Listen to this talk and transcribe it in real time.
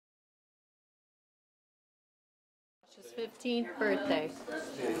His 15th birthday.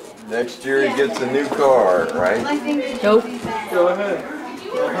 Next year he gets a new car, right? Nope. Go ahead.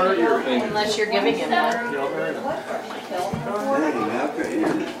 You'll hurt your finger. Unless you're giving him one. You'll hurt him. Dang, how could you?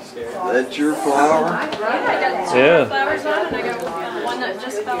 That's your flower? I got two Yeah. flowers on and I got one that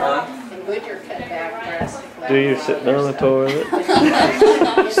just fell off. And Goodyear cut back drastically. Do you sitting on the toilet?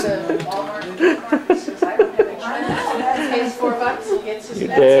 Pays $4, gets his Your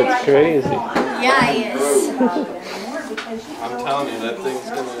dad's crazy. Yeah, he is. I'm telling you, that thing's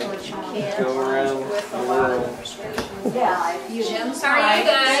gonna go around the world. Jim's how are you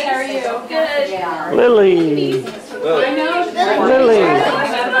guys? How are you? Good. Lily! I know. Lily!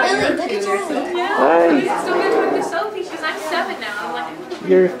 Lily, look at Charlie. Hi! Still gonna talk to Sophie because I'm 7 now. I'm like,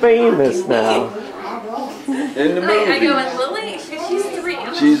 You're famous now. In the I movie. go, and Lily, she's 3.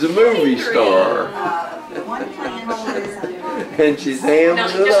 I'm She's a like, movie 3. star. And she's No, hamming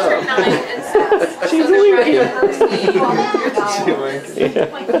she it just turned 9 up. and stuff. She's winking.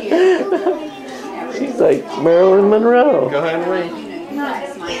 Yeah. She's like Marilyn Monroe. Go ahead and wink.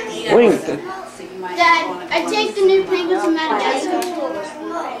 Wink. Dad, I take the new penguins from that desk.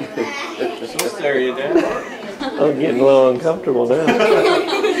 She'll stare you down. I'm getting a little uncomfortable now. And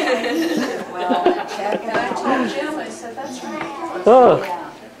I told Jim, I said, that's right. Oh,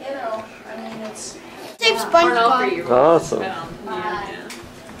 You know, I mean, it's Take Arnold for SpongeBob. you. awesome.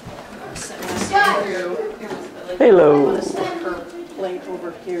 Hello. Hello. Plate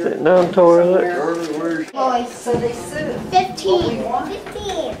over here. Sitting on toilet. Charlie, where's Boys. So they sit. 15.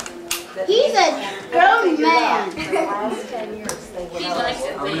 15. He's a grown man. He likes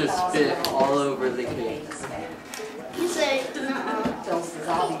it. I'm gonna spit all over the cake. He's a, Phil says,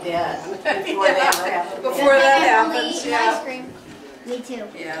 I'll be dead. Before Before that happens, Ice yeah. cream. Me too.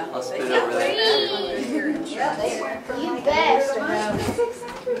 Yeah. I'll spit over that cake. Yeah, they went from You my bet. to have.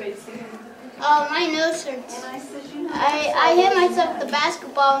 Oh, my nose hurts. I hit myself with the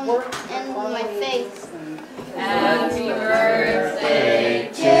basketball in my face. Happy birthday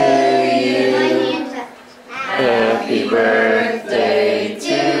to My hands are. Happy birthday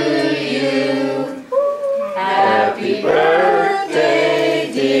to you. Happy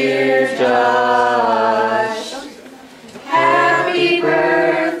birthday, dear Josh. Happy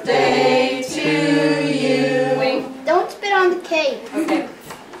birthday to you. Don't spit on the cake. Okay.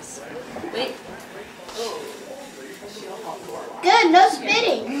 Wait. Good, no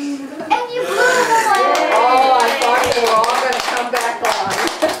spitting. And you blew them away. Oh, I thought they were all going to come back on.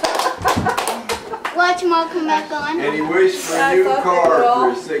 Watch them all come back on. And he wished for a new car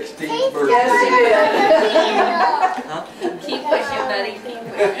for his 16th birthday. Yes, Keep pushing, buddy. Keep he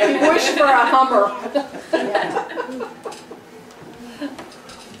pushing. did. He wished for a Hummer.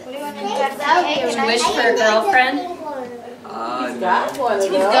 Did you wish for a girlfriend? Got one of those.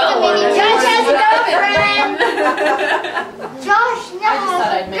 Got one. Josh has a girlfriend. Josh I now just thought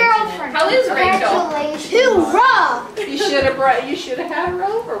has I'd a mention girlfriend. How is Rachel? Congratulations. Hoorah! You should have had her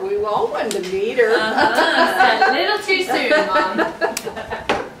over. We all wanted to meet her. A little too soon, Mom.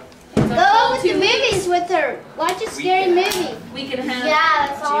 Go with the movies with her. Watch a scary movie. We can have. Yeah,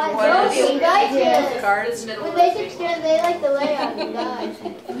 that's all I do. You guys do. Cards. When they get scared, they like to lay on you guys.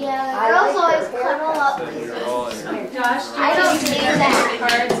 Yeah, girls always cuddle up. You're all in. Josh, do I don't do that.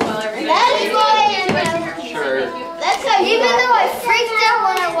 cards while everybody. That is why Sure. that's how. Even though I freaked out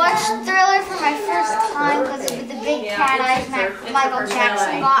when I watched Thriller for my first time because of the big cat eyes Michael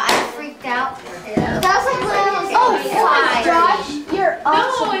Jackson got, I freaked out. That was like when I was 5. Josh, you're No,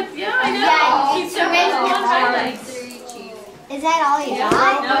 awesome. it's, yeah, I know. Yeah, Keep so many long highlights. Is that all you got?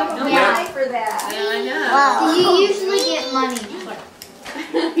 No, Yeah. For that. Yeah, I know. Wow. Do you usually get money?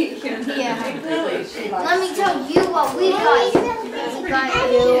 Yeah. Let me tell you what we got. We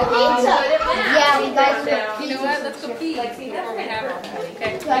got you. Yeah, we got you. You know what? Let's go pee. Okay. I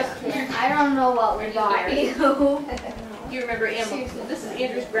don't know what we got you. You remember Emma? This is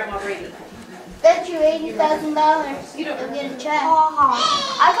Andrew's grandma Brady. Bet you $80,000. You don't You'll get a check. I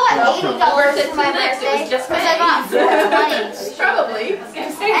got $80 for my Next, it birthday was just because I got 4 money. Probably.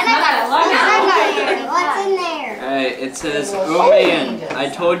 And I got what's in there? Hey, it says, oh man, I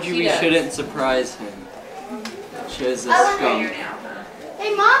told you we shouldn't surprise him. Shows a skunk.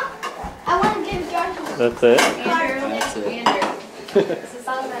 Hey, Mom. I want to give Josh a That's it? That's it.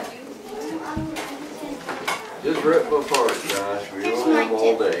 Just rip them apart, Josh. We don't have them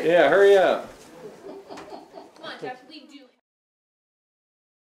all day. Yeah, hurry up. Come on, Jeff. We do.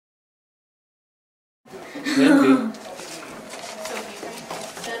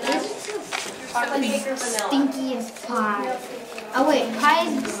 stinky as pie. Oh wait, pie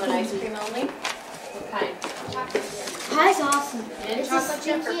is Ice stinky. cream only? What kind? Pie's awesome. And It's as chocolate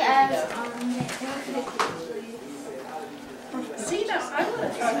chip or stinky cookie as dough? See, now, I would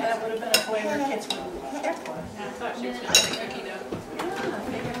have thought that would have been a boy where kids would pick one. I thought she was gonna